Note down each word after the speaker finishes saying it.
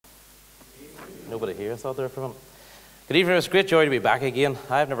Nobody here. I thought they were from him. Good evening. It's a great joy to be back again.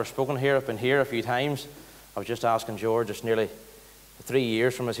 I've never spoken here. I've been here a few times. I was just asking George. It's nearly 3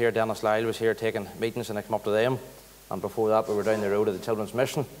 years from us here. Dennis Lyle was here taking meetings, and I come up to them. And before that, we were down the road at the Children's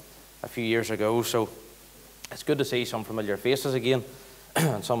Mission a few years ago. So it's good to see some familiar faces again,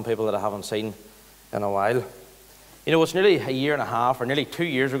 and some people that I haven't seen in a while. You know, it's nearly a year and a half, or nearly 2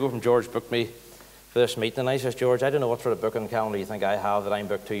 years ago, from George booked me for this meeting. And I says, George, I don't know what sort of booking calendar you think I have that I'm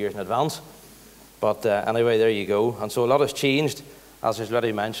booked 2 years in advance. But anyway, there you go. And so a lot has changed. As he's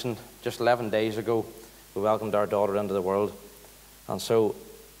already mentioned, just 11 days ago, we welcomed our daughter into the world. And so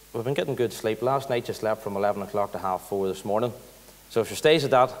we've been getting good sleep. Last night you slept from 11 o'clock to 3:30 this morning. So if she stays at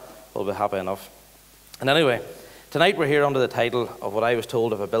that, we'll be happy enough. And anyway, tonight we're here under the title of what I was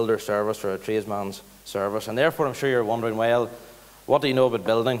told of a builder's service or a tradesman's service. And therefore I'm sure you're wondering, well, what do you know about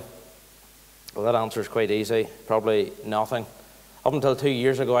building? Well, that answer is quite easy. Probably nothing. Up until 2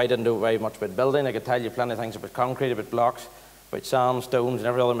 years ago, I didn't know very much about building. I could tell you plenty of things about concrete, about blocks, about sand, stones, and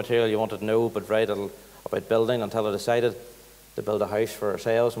every other material you wanted to know, but very little about building until I decided to build a house for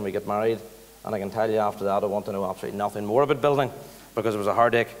ourselves when we get married. And I can tell you after that, I want to know absolutely nothing more about building because it was a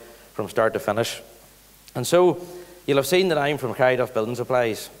heartache from start to finish. And so you'll have seen that I'm from Carryduff Building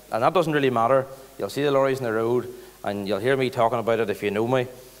Supplies, and that doesn't really matter. You'll see the lorries on the road, and you'll hear me talking about it if you know me.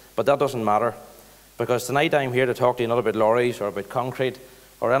 But that doesn't matter, because tonight I'm here to talk to you not about lorries or about concrete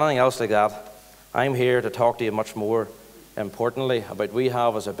or anything else like that. I'm here to talk to you much more importantly about what we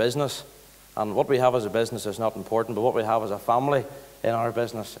have as a business. And what we have as a business is not important, but what we have as a family in our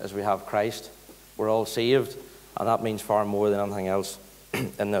business is we have Christ. We're all saved, and that means far more than anything else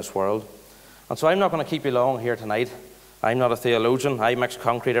in this world. And so I'm not going to keep you long here tonight. I'm not a theologian. I mix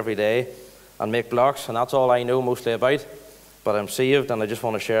concrete every day and make blocks, and that's all I know mostly about. But I'm saved, and I just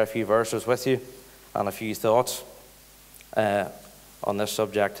want to share a few verses with you and a few thoughts on this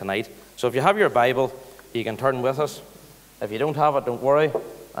subject tonight. So if you have your Bible, you can turn with us. If you don't have it, don't worry.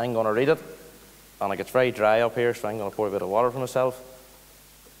 I'm going to read it. And it gets very dry up here, so I'm going to pour a bit of water for myself.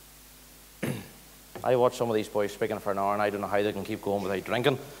 I watch some of these boys speaking for an hour, and I don't know how they can keep going without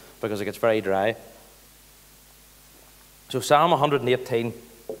drinking because it gets very dry. So Psalm 118.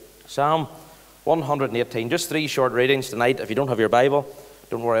 Psalm 118, just 3 short readings tonight. If you don't have your Bible,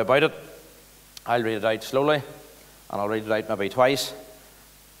 don't worry about it. I'll read it out slowly, and I'll read it out maybe twice.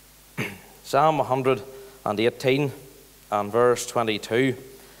 Psalm 118 and verse 22,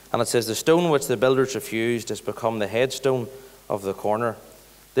 and it says, "The stone which the builders refused has become the headstone of the corner.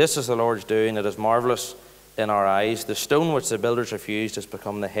 This is the Lord's doing, it is marvellous in our eyes. The stone which the builders refused has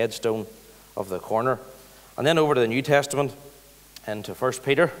become the headstone of the corner." And then over to the New Testament, into 1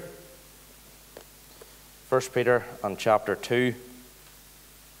 Peter. 1 Peter and chapter 2.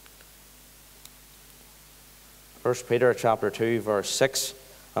 1 Peter chapter 2 verse 6,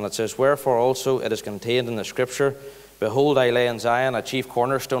 and it says, "Wherefore also it is contained in the Scripture, Behold, I lay in Zion a chief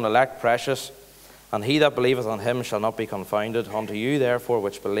cornerstone, elect, precious, and he that believeth on him shall not be confounded. Unto you therefore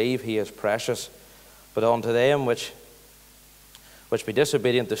which believe he is precious. But unto them which be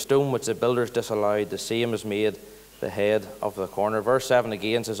disobedient, the stone which the builders disallowed, the same is made the head of the corner." Verse 7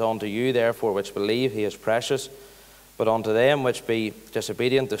 again says, "Unto you therefore which believe he is precious. But unto them which be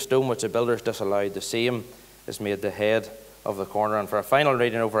disobedient, the stone which the builders disallowed, the same is made the head of the corner." And for a final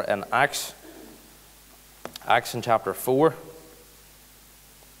reading over in Acts in chapter 4.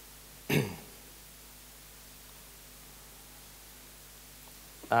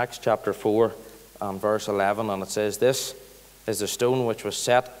 Acts chapter 4 and verse 11, and it says, "This is the stone which was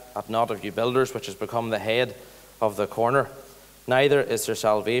set at naught of you builders, which has become the head of the corner. Neither is there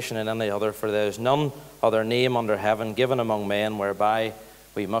salvation in any other, for there is none other name under heaven given among men whereby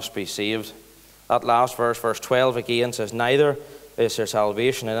we must be saved." That last verse, verse 12 again, says, "Neither is there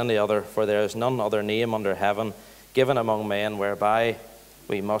salvation in any other, for there is none other name under heaven given among men whereby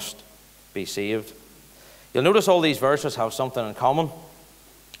we must be saved." You'll notice all these verses have something in common.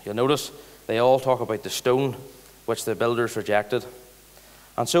 You'll notice they all talk about the stone which the builders rejected.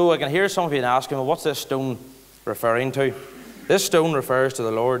 And so I can hear some of you asking, well, what's this stone referring to? This stone refers to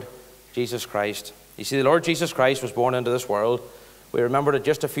the Lord Jesus Christ. You see, the Lord Jesus Christ was born into this world. We remembered it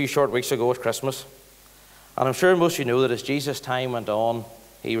just a few short weeks ago at Christmas. And I'm sure most of you know that as Jesus' time went on,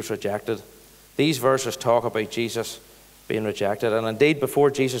 he was rejected. These verses talk about Jesus being rejected. And indeed,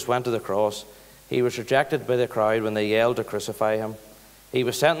 before Jesus went to the cross, he was rejected by the crowd when they yelled to crucify him. He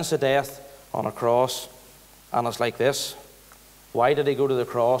was sentenced to death on a cross. And it's like this: why did he go to the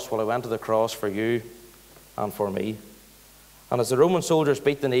cross? Well, he went to the cross for you and for me. And as the Roman soldiers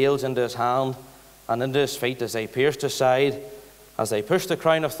beat the nails into his hand and into his feet, as they pierced his side, as they pushed the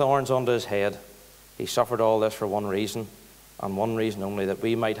crown of thorns onto his head, he suffered all this for one reason, and one reason only, that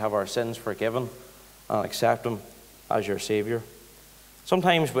we might have our sins forgiven and accept him as your Saviour.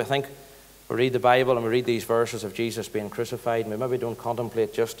 Sometimes we think, we read the Bible and we read these verses of Jesus being crucified, and we maybe don't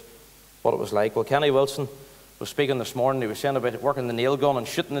contemplate just what it was like. Well, Kenny Wilson was speaking this morning. He was saying about working the nail gun and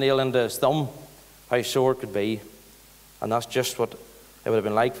shooting the nail into his thumb, how sore it could be. And that's just what it would have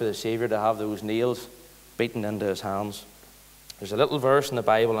been like for the Saviour to have those nails beaten into his hands. There's a little verse in the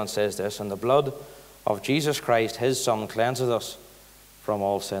Bible that says this: "And the blood of Jesus Christ, his Son, cleanses us from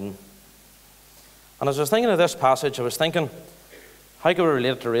all sin." And as I was thinking of this passage, I was thinking, how can we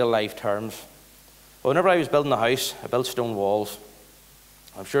relate it to real life terms? Well, whenever I was building a house, I built stone walls.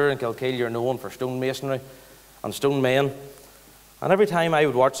 I'm sure in Kilkeel you're known for stone masonry and stone men. And every time I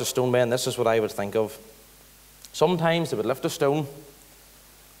would watch the stone men, this is what I would think of. Sometimes they would lift a stone,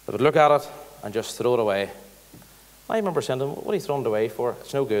 they would look at it and just throw it away. I remember saying to them, "What are you throwing it away for?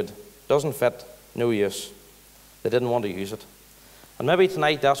 It's no good. Doesn't fit. No use." They didn't want to use it. And maybe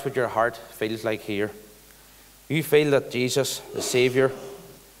tonight that's what your heart feels like here. You feel that Jesus, the Saviour,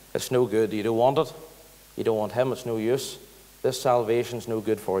 it's no good. You don't want it. You don't want him. It's no use. This salvation's no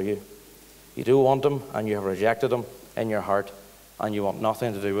good for you. You do want him, and you have rejected him in your heart, and you want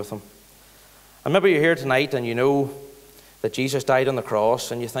nothing to do with him. And maybe you're here tonight and you know that Jesus died on the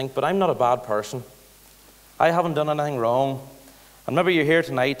cross, and you think, but I'm not a bad person. I haven't done anything wrong. And maybe you're here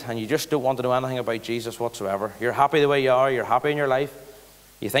tonight and you just don't want to know anything about Jesus whatsoever. You're happy the way you are. You're happy in your life.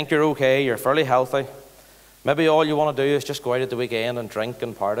 You think you're okay. You're fairly healthy. Maybe all you want to do is just go out at the weekend and drink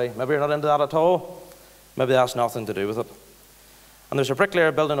and party. Maybe you're not into that at all. Maybe that's nothing to do with it. And there's a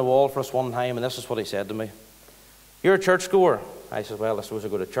bricklayer building a wall for us one time, and this is what he said to me: "You're a churchgoer." I said, "Well, I suppose I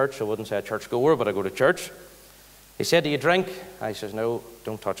go to church." I wouldn't say a churchgoer, but I go to church. He said, "Do you drink?" I says, "No,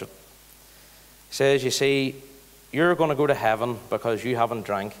 don't touch it." He says, "You see, you're going to go to heaven because you haven't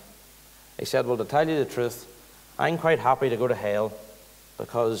drank." He said, "Well, to tell you the truth, I'm quite happy to go to hell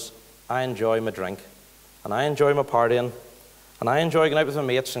because I enjoy my drink, and I enjoy my partying, and I enjoy going out with my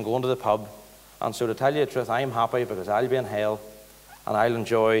mates and going to the pub. And so to tell you the truth, I'm happy because I'll be in hell, and I'll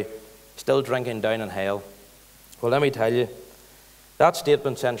enjoy still drinking down in hell." Well, let me tell you, that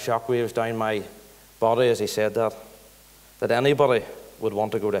statement sent shockwaves down my body as he said that anybody would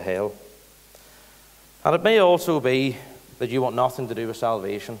want to go to hell. And it may also be that you want nothing to do with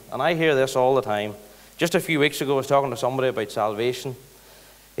salvation. And I hear this all the time. Just a few weeks ago, I was talking to somebody about salvation.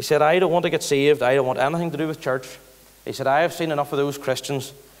 He said, "I don't want to get saved. I don't want anything to do with church." He said, "I have seen enough of those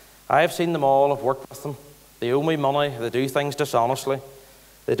Christians. I have seen them all. I've worked with them. They owe me money. They do things dishonestly.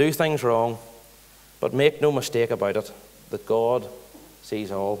 They do things wrong. But make no mistake about it, that God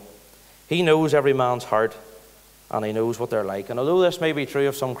sees all. He knows every man's heart, and he knows what they're like." And although this may be true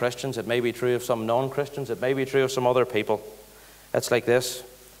of some Christians, it may be true of some non-Christians, it may be true of some other people, it's like this: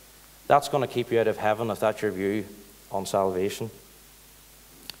 that's going to keep you out of heaven if that's your view on salvation.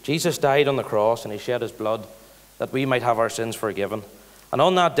 Jesus died on the cross, and he shed his blood that we might have our sins forgiven. And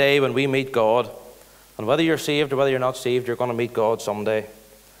on that day when we meet God, and whether you're saved or whether you're not saved, you're going to meet God someday.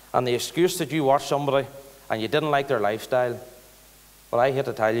 And the excuse that you watched somebody and you didn't like their lifestyle, well, I hate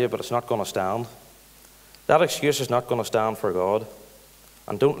to tell you, but it's not going to stand. That excuse is not going to stand for God.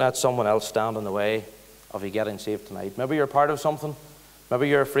 And don't let someone else stand in the way of you getting saved tonight. Maybe you're part of something. Maybe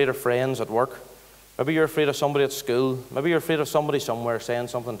you're afraid of friends at work. Maybe you're afraid of somebody at school. Maybe you're afraid of somebody somewhere saying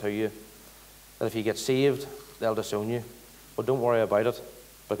something to you that if you get saved, they'll disown you. Well, don't worry about it,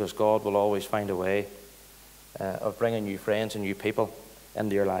 because God will always find a way of bringing new friends and new people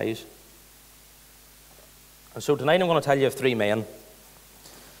into your lives. And so tonight I'm going to tell you of three men.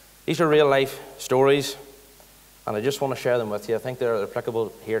 These are real life stories, and I just want to share them with you. I think they're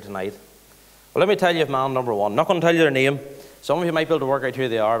applicable here tonight. Well, let me tell you of man number one. I'm not going to tell you their name. Some of you might be able to work out who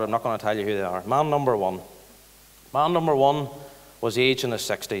they are, but I'm not going to tell you who they are. Man number one. Man number one was aged in his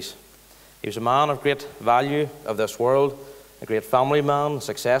 60s. He was a man of great value of this world, a great family man,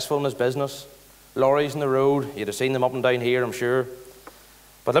 successful in his business, lorries on the road. You'd have seen them up and down here, I'm sure.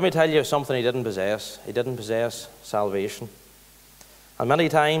 But let me tell you of something he didn't possess. He didn't possess salvation. And many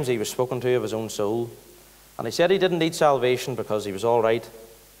times he was spoken to of his own soul. And he said he didn't need salvation because he was all right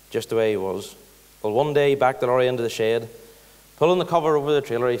just the way he was. Well, one day he backed the lorry into the shed. Pulling the cover over the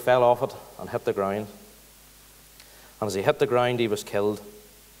trailer, he fell off it and hit the ground. And as he hit the ground, he was killed.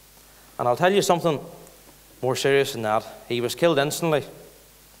 And I'll tell you something more serious than that. He was killed instantly.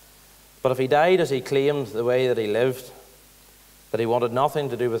 But if he died as he claimed, the way that he lived, that he wanted nothing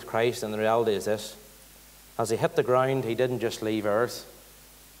to do with Christ, and the reality is this: as he hit the ground, he didn't just leave earth,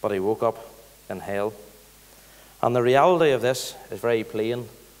 but he woke up in hell. And the reality of this is very plain,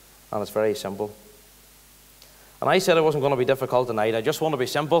 and it's very simple. And I said it wasn't going to be difficult tonight. I just want to be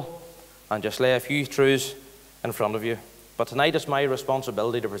simple and just lay a few truths in front of you. But tonight it's my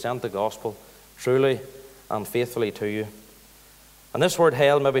responsibility to present the gospel truly and faithfully to you. And this word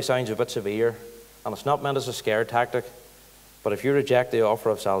hell maybe sounds a bit severe, and it's not meant as a scare tactic, but if you reject the offer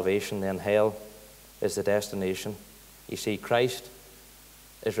of salvation, then hell is the destination. You see, Christ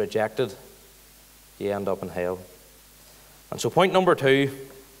is rejected, you end up in hell. And so point number 2,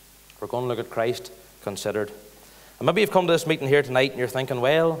 we're going to look at Christ considered. And maybe you've come to this meeting here tonight and you're thinking,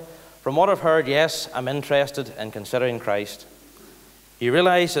 well, from what I've heard, yes, I'm interested in considering Christ. You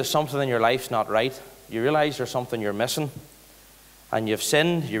realize there's something in your life's not right. You realize there's something you're missing. And you've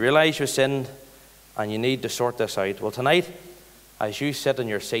sinned, you realize you've sinned, and you need to sort this out. Well, tonight, as you sit in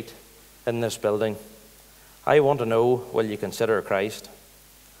your seat in this building, I want to know, will you consider Christ?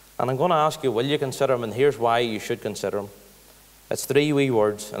 And I'm going to ask you, will you consider him? And here's why you should consider him. It's 3 wee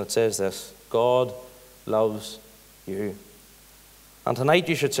words, and it says this: God loves you. And tonight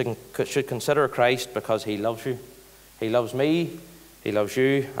you should consider Christ because he loves you. He loves me, he loves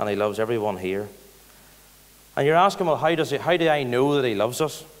you, and he loves everyone here. And you're asking, well, how do I know that he loves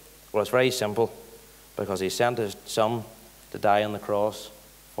us? Well, it's very simple. Because he sent his son to die on the cross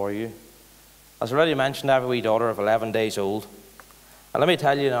for you. As I already mentioned, I have a wee daughter of 11 days old. And let me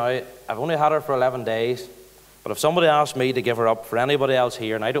tell you now, I've only had her for 11 days. But if somebody asked me to give her up for anybody else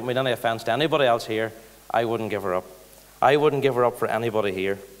here, and I don't mean any offense to anybody else here, I wouldn't give her up. I wouldn't give her up for anybody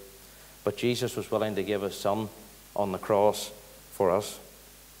here. But Jesus was willing to give his son on the cross for us.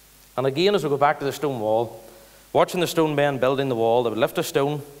 And again, as we go back to the stone wall, watching the stone men building the wall, they would lift a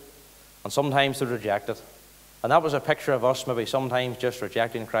stone, and sometimes they would reject it. And that was a picture of us maybe sometimes just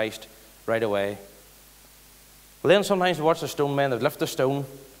rejecting Christ right away. Well, then sometimes we watch the stone men, they would lift the stone,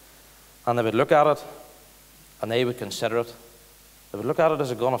 and they would look at it, and they would consider it. They would look at it, is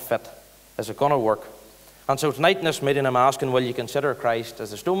it going to fit? Is it going to work? And so tonight in this meeting, I'm asking, will you consider Christ?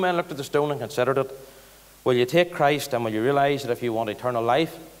 As the stone men looked at the stone and considered it, will you take Christ, and will you realize that if you want eternal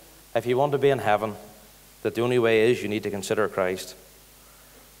life, if you want to be in heaven, that the only way is you need to consider Christ?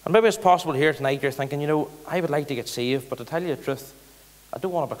 And maybe it's possible here tonight you're thinking, I would like to get saved, but to tell you the truth, I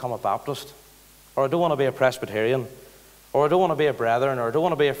don't want to become a Baptist, or I don't want to be a Presbyterian, or I don't want to be a Brethren, or I don't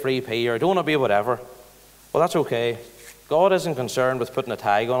want to be a Free P, or I don't want to be whatever. Well, that's okay. God isn't concerned with putting a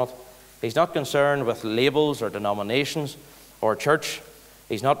tag on it. He's not concerned with labels or denominations or church.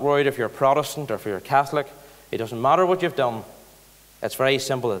 He's not worried if you're Protestant or if you're Catholic. It doesn't matter what you've done. It's very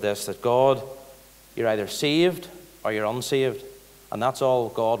simple at this, that God, you're either saved or you're unsaved. And that's all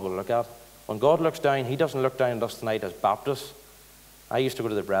God will look at. When God looks down, he doesn't look down at us tonight as Baptists. I used to go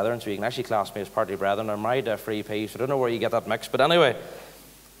to the Brethren, so you can actually class me as partly Brethren. I'm married to a Free P, so I don't know where you get that mix. But anyway,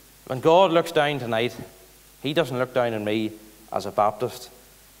 when God looks down tonight, he doesn't look down on me as a Baptist.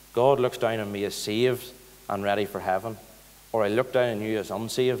 God looks down on me as saved and ready for heaven. Or I look down on you as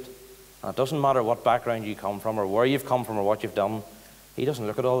unsaved. And it doesn't matter what background you come from or where you've come from or what you've done. He doesn't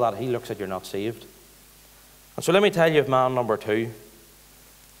look at all that. He looks at you're not saved. And so let me tell you of man number 2.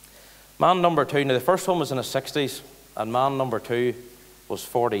 Man number 2, now the first one was in his 60s, and man number 2 was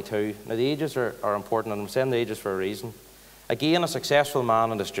 42. Now the ages are important, and I'm saying the ages for a reason. Again, a successful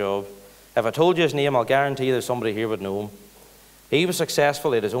man in his job. If I told you his name, I'll guarantee you that somebody here would know him. He was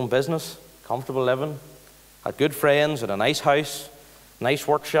successful, he had his own business, comfortable living, had good friends, had a nice house, nice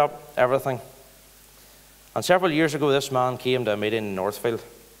workshop, everything. And several years ago, this man came to a meeting in Northfield.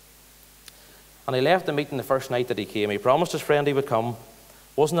 And he left the meeting the first night that he came. He promised his friend he would come,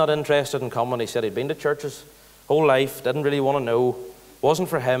 wasn't that interested in coming. He said he'd been to churches whole life, didn't really want to know, wasn't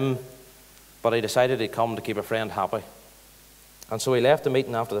for him, but he decided he'd come to keep a friend happy. And so he left the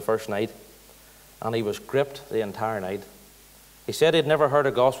meeting after the first night, and he was gripped the entire night. He said he'd never heard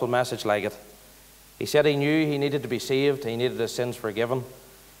a gospel message like it. He said he knew he needed to be saved, he needed his sins forgiven,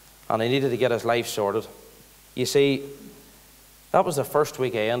 and he needed to get his life sorted. You see, that was the first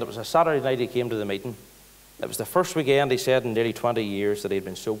weekend. It was a Saturday night he came to the meeting. It was the first weekend, he said, in nearly 20 years that he'd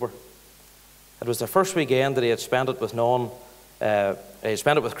been sober. It was the first weekend that he had spent it with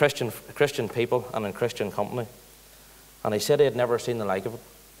Christian people and in Christian company. And he said he had never seen the like of it.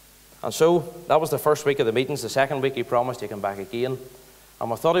 And so that was the first week of the meetings. The second week he promised he'd come back again.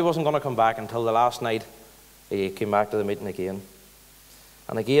 And we thought he wasn't going to come back until the last night he came back to the meeting again.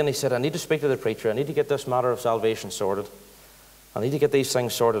 And again he said, I need to speak to the preacher. I need to get this matter of salvation sorted. I need to get these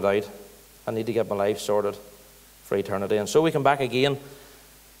things sorted out. I need to get my life sorted for eternity. And so we come back again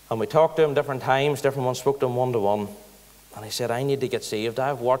and we talked to him different times. Different ones spoke to him one-to-one. And he said, I need to get saved.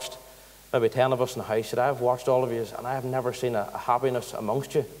 I've watched maybe 10 of us in the house. He said, I've watched all of you and I have never seen a happiness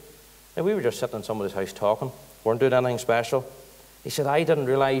amongst you. And we were just sitting in somebody's house talking. Weren't doing anything special. He said, I didn't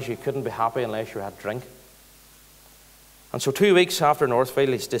realize you couldn't be happy unless you had drink. And so 2 weeks after Northfield,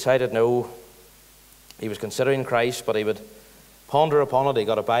 he decided, no, He was considering Christ, but he would ponder upon it. He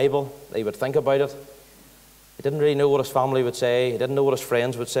got a Bible. He would think about it. He didn't really know what his family would say. He didn't know what his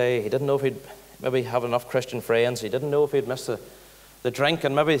friends would say. He didn't know if he'd maybe have enough Christian friends. He didn't know if he'd missed the drink,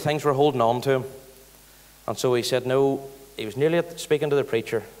 and maybe things were holding on to him. And so he said no. He was nearly speaking to the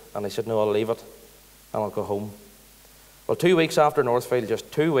preacher, and he said, no, I'll leave it, and I'll go home. Well, 2 weeks after Northfield,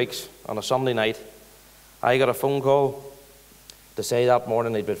 just 2 weeks, on a Sunday night, I got a phone call to say that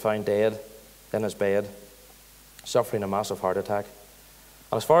morning he'd been found dead in his bed, suffering a massive heart attack.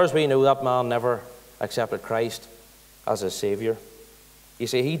 And as far as we know, that man never accepted Christ as his Saviour. You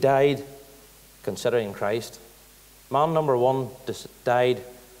see, he died considering Christ. Man number one died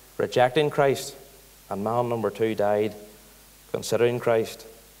rejecting Christ, and man number two died considering Christ.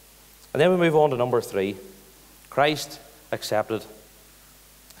 And then we move on to number three, Christ accepted.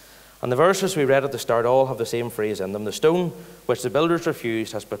 And the verses we read at the start all have the same phrase in them. The stone which the builders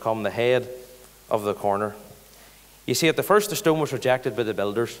refused has become the head of the corner. You see, at the first the stone was rejected by the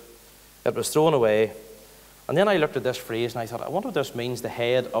builders. It was thrown away. And then I looked at this phrase and I thought, I wonder what this means, the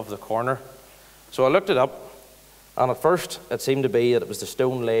head of the corner. So I looked it up, and at first it seemed to be that it was the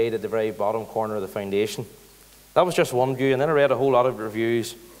stone laid at the very bottom corner of the foundation. That was just one view, and then I read a whole lot of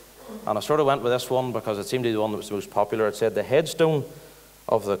reviews, and I sort of went with this one because it seemed to be the one that was the most popular. It said, the headstone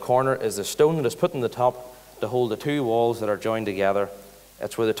of the corner is the stone that is put in the top to hold the two walls that are joined together.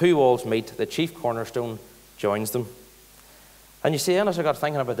 It's where the two walls meet, the chief cornerstone joins them. And you see, and as I got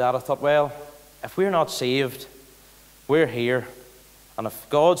thinking about that, I thought, well, if we're not saved, we're here, and if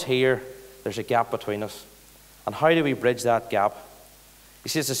God's here, there's a gap between us. And how do we bridge that gap? You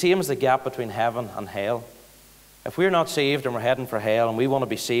see, it's the same as the gap between heaven and hell. If we're not saved and we're heading for hell, and we want to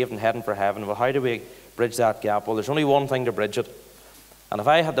be saved and heading for heaven, well, how do we bridge that gap? Well, there's only one thing to bridge it. And if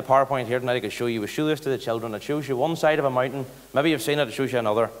I had the PowerPoint here tonight, I could show you. We show this to the children. It shows you one side of a mountain. Maybe you've seen it. It shows you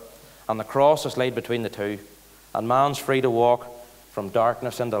another. And the cross is laid between the two. And man's free to walk from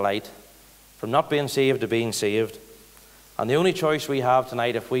darkness into light, from not being saved to being saved. And the only choice we have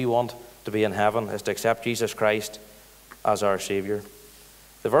tonight, if we want to be in heaven, is to accept Jesus Christ as our Saviour.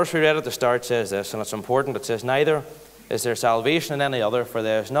 The verse we read at the start says this, and it's important. It says, neither is there salvation in any other, for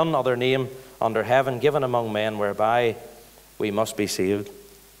there is none other name under heaven given among men whereby we must be saved.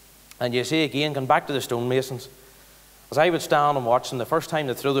 And you see, again, going back to the stonemasons, as I would stand and watch them, the first time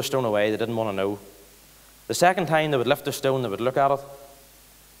they threw the stone away, they didn't want to know. The second time they would lift the stone, they would look at it,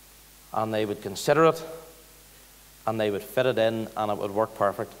 and they would consider it, and they would fit it in, and it would work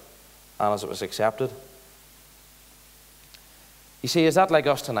perfect, and as it was accepted. You see, is that like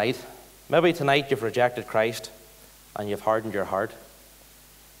us tonight? Maybe tonight you've rejected Christ and you've hardened your heart.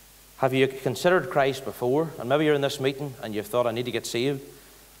 Have you considered Christ before? And maybe you're in this meeting and you've thought, I need to get saved,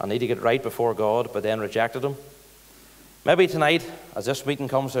 I need to get right before God, but then rejected Him. Maybe tonight, as this meeting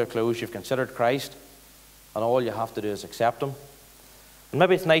comes to a close, you've considered Christ and all you have to do is accept Him. And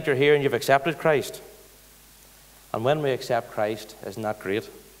maybe tonight you're here and you've accepted Christ. And when we accept Christ, isn't that great?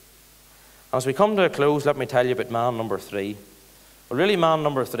 And as we come to a close, let me tell you about man number three. Well, really, man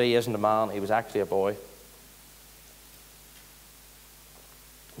number three isn't a man, he was actually a boy.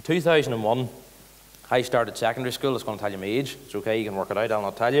 In 2001, I started secondary school. It's going to tell you my age. It's okay, you can work it out, I'll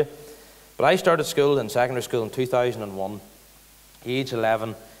not tell you. But I started school in secondary school in 2001, age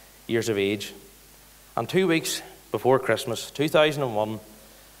 11 years of age. And 2 weeks before Christmas, 2001,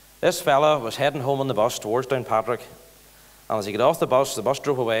 this fella was heading home on the bus towards Downpatrick. And as he got off the bus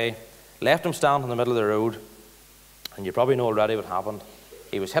drove away, left him standing in the middle of the road. And you probably know already what happened.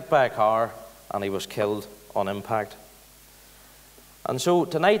 He was hit by a car and he was killed on impact. And so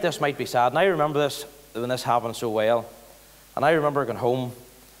tonight this might be sad. And I remember this when this happened so well. And I remember going home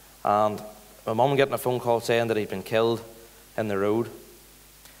and my mum getting a phone call saying that he'd been killed in the road.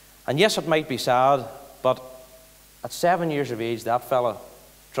 And yes, it might be sad, but at 7 years of age, that fella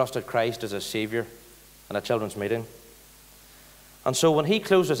trusted Christ as his Saviour in a children's meeting. And so when he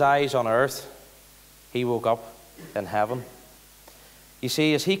closed his eyes on earth, he woke up in heaven. You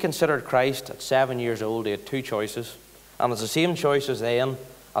see, as he considered Christ at 7 years old, he had two choices. And it's the same choices then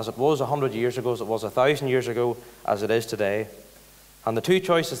as it was 100 years ago, as it was 1,000 years ago, as it is today. And the two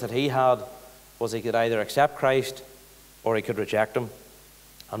choices that he had was he could either accept Christ or he could reject Him.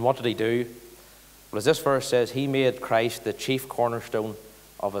 And what did he do? Well, as this verse says, he made Christ the chief cornerstone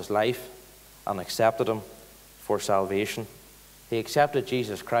of his life and accepted Him for salvation. He accepted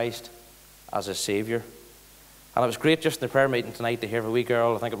Jesus Christ as his Saviour. And it was great just in the prayer meeting tonight to hear of a wee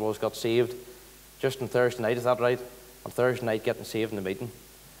girl, I think it was, got saved just on Thursday night, is that right? On Thursday night getting saved in the meeting.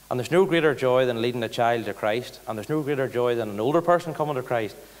 And there's no greater joy than leading a child to Christ. And there's no greater joy than an older person coming to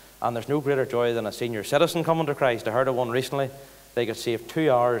Christ. And there's no greater joy than a senior citizen coming to Christ. I heard of one recently, they got saved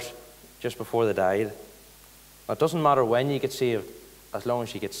 2 hours just before they died. It doesn't matter when you get saved, as long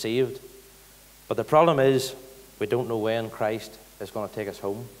as you get saved. But the problem is, we don't know when Christ is going to take us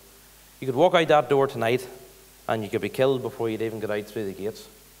home. You could walk out that door tonight, and you could be killed before you'd even get out through the gates.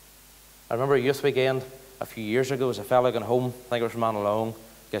 I remember a youth weekend a few years ago, there was a fella going home, I think it was from Manalong,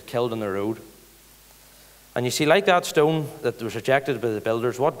 get killed on the road. And you see, like that stone that was rejected by the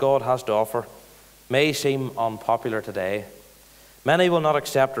builders, what God has to offer may seem unpopular today. Many will not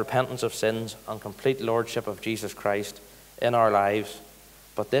accept repentance of sins and complete lordship of Jesus Christ in our lives,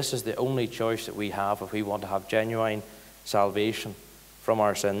 but this is the only choice that we have if we want to have genuine salvation from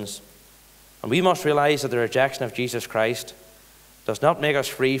our sins. And we must realize that the rejection of Jesus Christ does not make us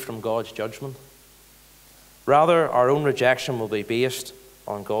free from God's judgment. Rather, our own rejection will be based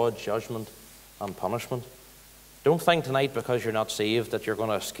on God's judgment and punishment. Don't think tonight because you're not saved that you're going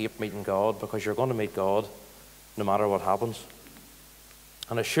to escape meeting God, because you're going to meet God no matter what happens.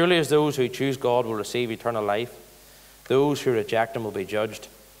 And as surely as those who choose God will receive eternal life, those who reject Him will be judged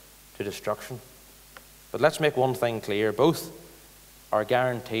to destruction. But let's make one thing clear. Both are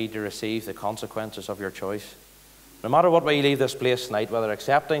guaranteed to receive the consequences of your choice. No matter what way you leave this place tonight, whether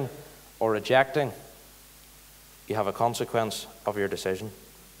accepting or rejecting, you have a consequence of your decision.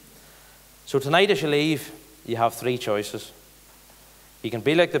 So tonight as you leave, you have three choices. You can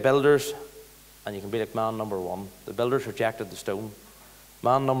be like the builders, and you can be like man number one. The builders rejected the stone.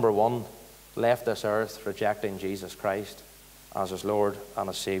 Man number one left this earth rejecting Jesus Christ as his Lord and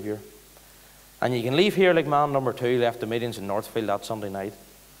his Saviour. And you can leave here like man number two left the meetings in Northfield that Sunday night.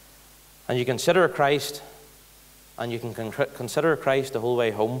 And you consider Christ, and you can consider Christ the whole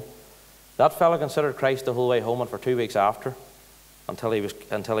way home. That fella considered Christ the whole way home and for 2 weeks after, until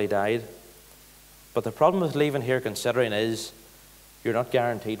he died. But the problem with leaving here considering is you're not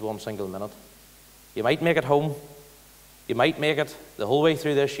guaranteed one single minute. You might make it home. You might make it the whole way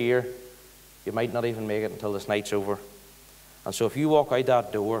through this year. You might not even make it until this night's over. And so if you walk out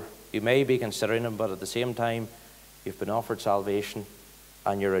that door, you may be considering Him, but at the same time, you've been offered salvation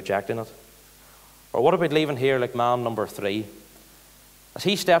and you're rejecting it. Or what about leaving here like man number three? As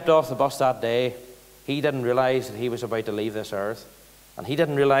he stepped off the bus that day, he didn't realize that he was about to leave this earth. And he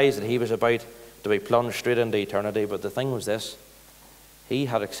didn't realize that he was about to be plunged straight into eternity. But the thing was this: he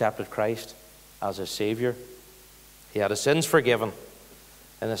had accepted Christ as his Saviour. He had his sins forgiven,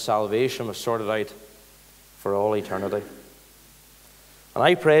 and his salvation was sorted out for all eternity. And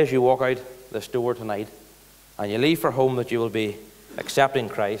I pray as you walk out this door tonight and you leave for home that you will be accepting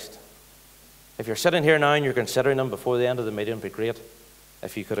Christ. If you're sitting here now and you're considering Him before the end of the meeting, it would be great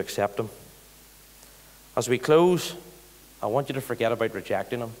if you could accept Him. As we close, I want you to forget about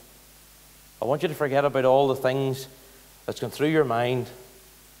rejecting Him. I want you to forget about all the things that's gone through your mind,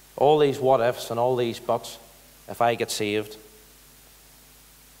 all these what ifs and all these buts. If I get saved,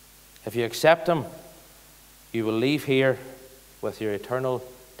 if you accept Him, you will leave here with your eternal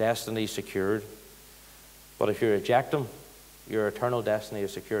destiny secured. But if you reject Him, your eternal destiny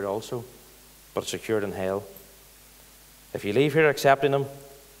is secured also, but it's secured in hell. If you leave here accepting Him,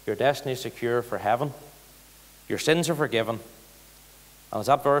 your destiny is secure for heaven. Your sins are forgiven. And as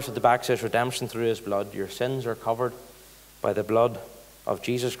that verse at the back says, redemption through His blood, your sins are covered by the blood of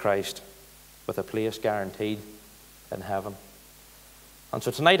Jesus Christ, with a place guaranteed in heaven. And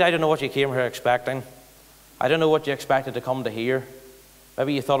so tonight, I don't know what you came here expecting. I don't know what you expected to come to hear.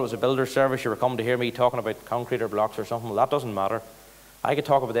 Maybe you thought it was a builder's service. You were coming to hear me talking about concrete or blocks or something. Well, that doesn't matter. I could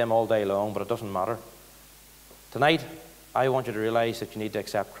talk about them all day long, but it doesn't matter. Tonight, I want you to realize that you need to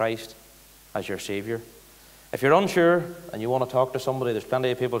accept Christ as your Saviour. If you're unsure and you want to talk to somebody, there's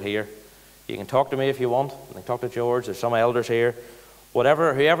plenty of people here. You can talk to me if you want. You can talk to George. There's some elders here.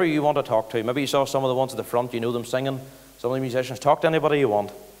 Whoever you want to talk to. Maybe you saw some of the ones at the front. You know them singing. Some of the musicians. Talk to anybody you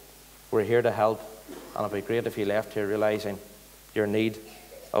want. We're here to help. And it'd be great if you left here realizing your need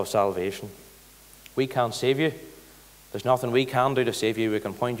of salvation. We can't save you. There's nothing we can do to save you. We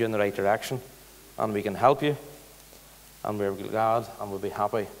can point you in the right direction. And we can help you. And we're glad and we'll be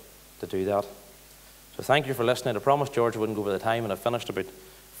happy to do that. So thank you for listening. I promised George I wouldn't go over the time, and I finished about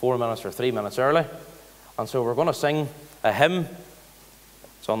 4 minutes or 3 minutes early. And so we're going to sing a hymn.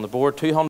 It's on the board, 200.